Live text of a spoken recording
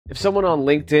If someone on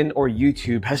LinkedIn or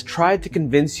YouTube has tried to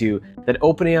convince you that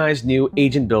OpenAI's new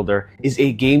Agent Builder is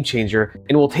a game changer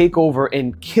and will take over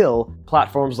and kill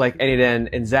platforms like Anyden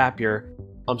and Zapier,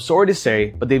 I'm sorry to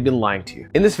say, but they've been lying to you.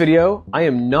 In this video, I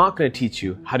am not going to teach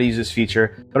you how to use this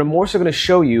feature, but I'm more so going to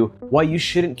show you why you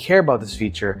shouldn't care about this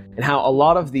feature and how a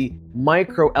lot of the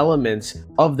micro elements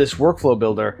of this workflow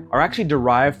builder are actually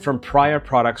derived from prior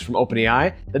products from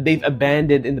OpenAI that they've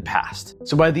abandoned in the past.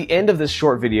 So by the end of this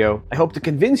short video, I hope to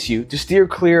convince you to steer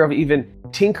clear of even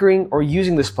tinkering or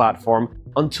using this platform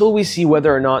until we see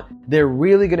whether or not they're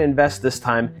really going to invest this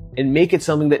time and make it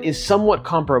something that is somewhat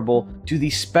comparable to the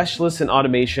specialists in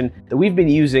automation that we've been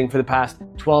using for the past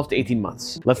 12 to 18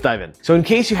 months. Let's dive in. So in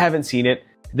case you haven't seen it,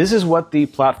 this is what the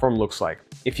platform looks like.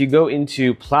 If you go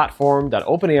into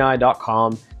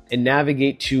platform.openai.com and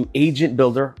navigate to Agent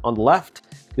Builder on the left,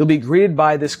 you'll be greeted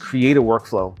by this create a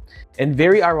workflow. And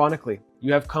very ironically,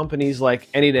 you have companies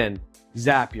like Anyden,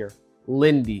 Zapier,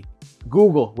 Lindy,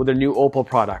 Google with their new Opal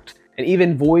product, and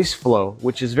even Voiceflow,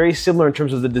 which is very similar in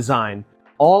terms of the design,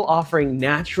 all offering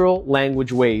natural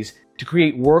language ways to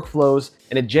create workflows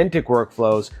and agentic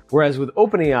workflows, whereas with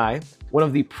OpenAI, one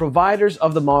of the providers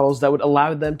of the models that would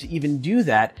allow them to even do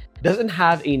that doesn't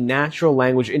have a natural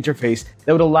language interface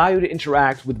that would allow you to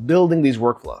interact with building these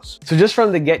workflows. So just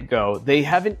from the get-go, they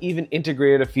haven't even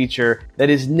integrated a feature that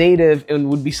is native and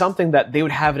would be something that they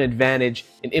would have an advantage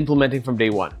in implementing from day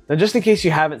one. Now, just in case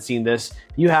you haven't seen this,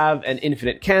 you have an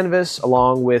infinite canvas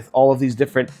along with all of these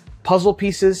different puzzle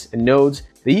pieces and nodes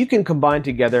that you can combine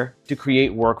together to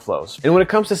create workflows. And when it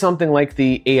comes to something like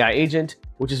the AI agent,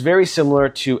 which is very similar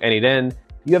to Anyden,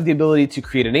 you have the ability to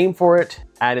create a name for it,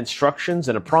 add instructions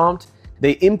and a prompt.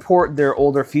 They import their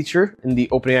older feature in the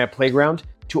OpenAI playground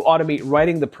to automate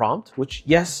writing the prompt, which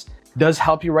yes, does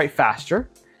help you write faster.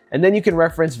 And then you can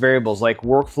reference variables like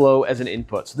workflow as an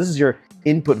input. So this is your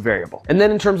input variable. And then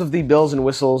in terms of the bells and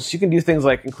whistles, you can do things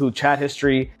like include chat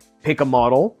history, pick a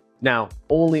model. Now,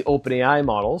 only OpenAI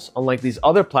models, unlike these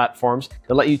other platforms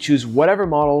that let you choose whatever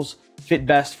models fit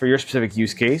best for your specific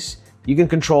use case. You can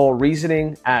control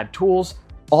reasoning, add tools.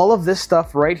 All of this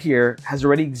stuff right here has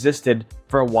already existed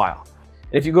for a while.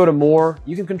 And if you go to more,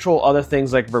 you can control other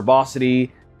things like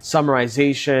verbosity,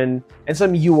 summarization, and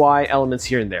some UI elements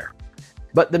here and there.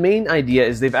 But the main idea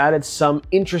is they've added some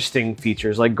interesting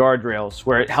features like guardrails,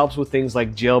 where it helps with things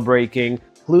like jailbreaking,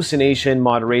 hallucination,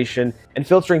 moderation, and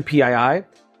filtering PII.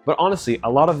 But honestly, a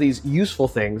lot of these useful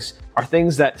things are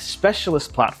things that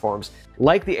specialist platforms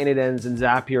like the Anydens and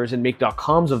Zapiers and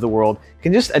Make.coms of the world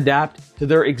can just adapt to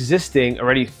their existing,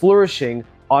 already flourishing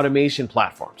automation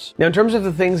platforms. Now, in terms of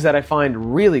the things that I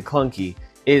find really clunky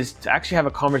is to actually have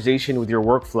a conversation with your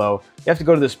workflow. You have to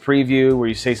go to this preview where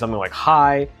you say something like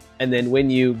hi, and then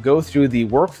when you go through the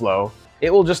workflow,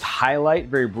 it will just highlight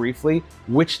very briefly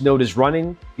which node is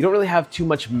running. You don't really have too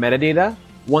much metadata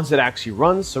once it actually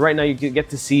runs. So right now you get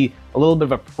to see a little bit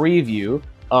of a preview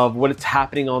of what it's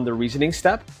happening on the reasoning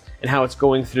step and how it's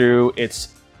going through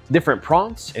its different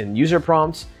prompts and user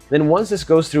prompts. Then once this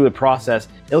goes through the process,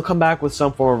 it'll come back with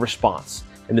some form of response.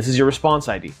 And this is your response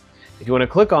ID. If you want to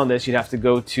click on this, you'd have to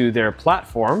go to their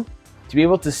platform to be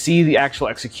able to see the actual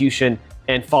execution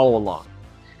and follow along.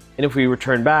 And if we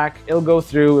return back, it'll go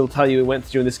through, it'll tell you it went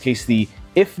through, in this case, the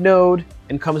if node,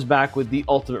 and comes back with the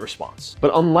ultimate response.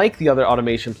 But unlike the other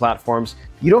automation platforms,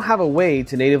 you don't have a way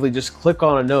to natively just click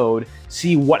on a node,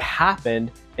 see what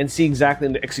happened, and see exactly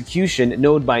in the execution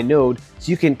node by node,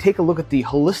 so you can take a look at the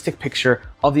holistic picture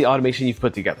of the automation you've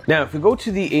put together. Now, if we go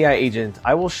to the AI agent,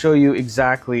 I will show you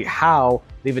exactly how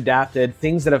they've adapted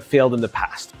things that have failed in the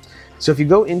past. So if you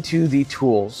go into the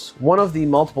tools, one of the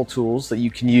multiple tools that you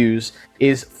can use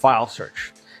is file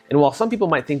search. And while some people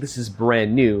might think this is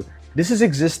brand new, this has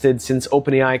existed since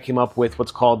OpenAI came up with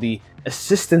what's called the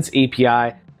Assistance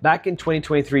API back in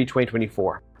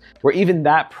 2023-2024, where even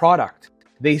that product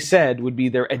they said would be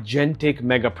their agentic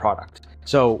mega product.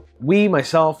 So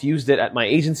myself, used it at my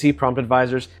agency, Prompt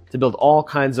Advisors, to build all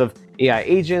kinds of AI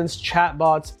agents,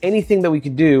 chatbots, anything that we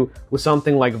could do with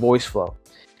something like Voiceflow.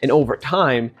 And over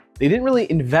time, they didn't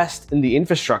really invest in the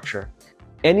infrastructure.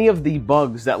 Any of the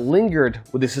bugs that lingered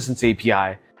with the Assistance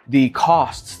API, the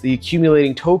costs, the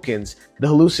accumulating tokens, the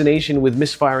hallucination with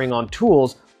misfiring on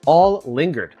tools, all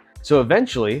lingered. So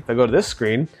eventually, if I go to this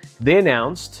screen, they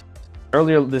announced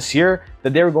earlier this year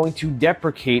that they were going to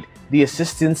deprecate the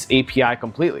Assistance API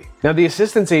completely. Now, the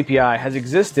Assistance API has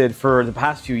existed for the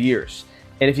past few years.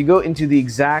 And if you go into the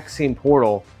exact same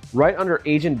portal, right under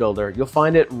Agent Builder, you'll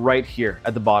find it right here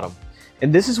at the bottom.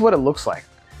 And this is what it looks like,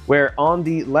 where on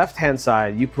the left-hand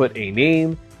side, you put a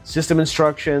name, system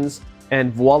instructions,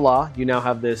 and voila, you now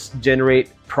have this generate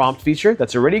prompt feature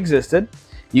that's already existed.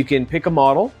 You can pick a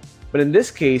model, But in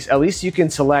this case, at least you can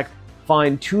select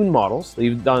fine-tune models that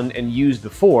you've done and used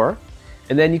before.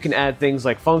 And then you can add things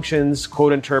like functions,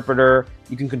 code interpreter,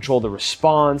 you can control the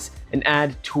response and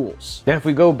add tools. Now, if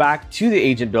we go back to the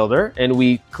agent builder and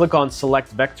we click on select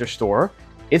vector store,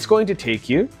 it's going to take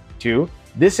you to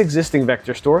this existing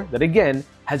vector store that again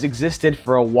has existed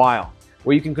for a while,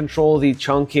 where you can control the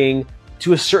chunking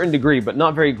to a certain degree, but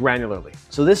not very granularly.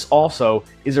 So this also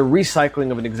is a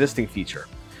recycling of an existing feature.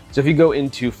 So if you go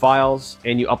into files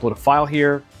and you upload a file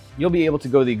here, you'll be able to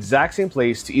go to the exact same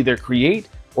place to either create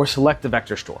or select the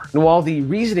vector store. And while the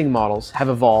reasoning models have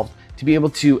evolved to be able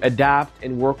to adapt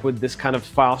and work with this kind of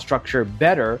file structure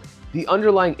better, the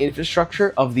underlying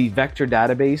infrastructure of the vector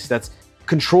database that's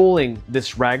controlling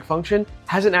this RAG function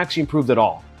hasn't actually improved at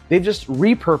all. They've just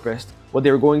repurposed what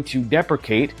they were going to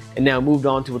deprecate and now moved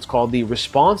on to what's called the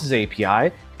responses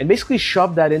API and basically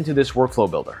shoved that into this workflow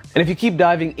builder. And if you keep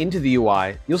diving into the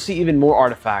UI, you'll see even more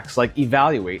artifacts like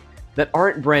evaluate that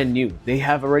aren't brand new. They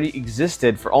have already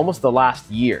existed for almost the last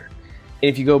year. And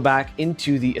if you go back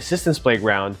into the assistance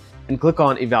playground and click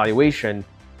on evaluation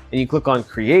and you click on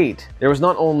create, there was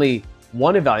not only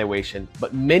one evaluation,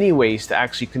 but many ways to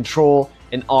actually control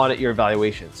and audit your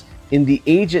evaluations. In the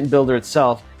agent builder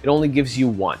itself, it only gives you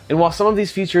one. And while some of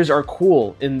these features are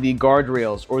cool in the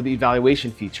guardrails or the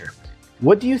evaluation feature,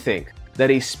 what do you think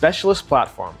that a specialist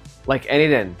platform like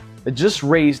N8N that just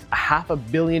raised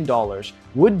 $500 million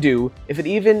would do if it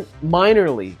even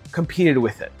minorly competed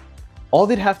with it? All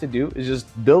they'd have to do is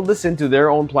just build this into their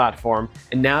own platform,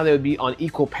 and now they would be on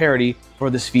equal parity for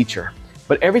this feature.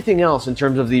 But everything else in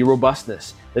terms of the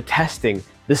robustness, the testing,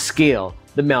 the scale,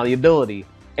 the malleability,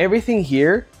 everything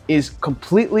here is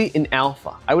completely in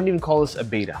alpha. I wouldn't even call this a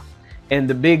beta. And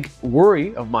the big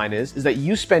worry of mine is that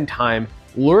you spend time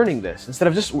learning this instead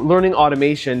of just learning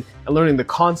automation and learning the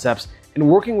concepts and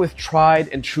working with tried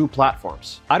and true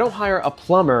platforms. I don't hire a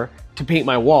plumber to paint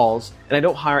my walls, and I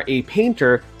don't hire a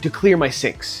painter to clear my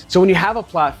sinks. So when you have a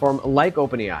platform like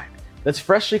OpenAI that's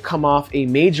freshly come off a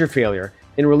major failure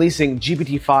in releasing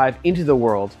GPT-5 into the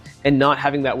world and not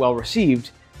having that well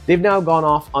received, they've now gone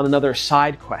off on another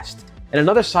side quest, and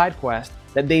another side quest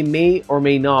that they may or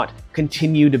may not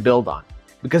continue to build on.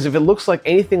 Because if it looks like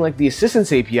anything like the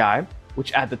Assistance API,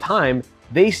 which at the time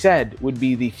they said would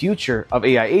be the future of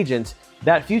AI agents,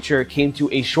 that future came to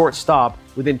a short stop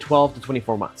within 12 to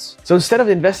 24 months. So instead of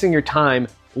investing your time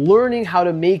learning how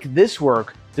to make this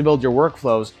work to build your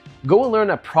workflows, go and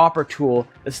learn a proper tool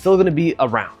that's still going to be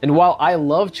around. And while I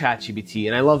love ChatGPT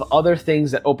and I love other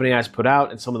things that OpenAI has put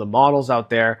out and some of the models out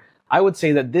there, I would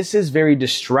say that this is very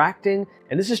distracting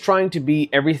and this is trying to be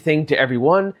everything to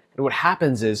everyone. And what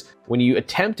happens is when you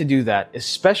attempt to do that,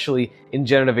 especially in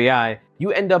generative AI,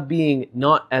 you end up being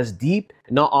not as deep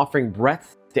and not offering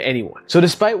breadth to anyone. So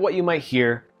despite what you might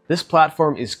hear, this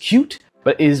platform is cute,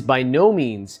 but is by no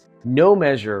means, no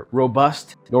measure,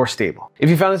 robust nor stable. If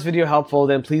you found this video helpful,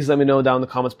 then please let me know down in the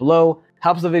comments below.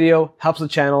 Helps the video, helps the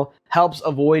channel, helps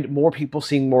avoid more people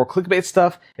seeing more clickbait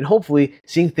stuff, and hopefully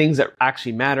seeing things that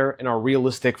actually matter and are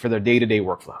realistic for their day-to-day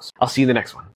workflows. I'll see you in the next one.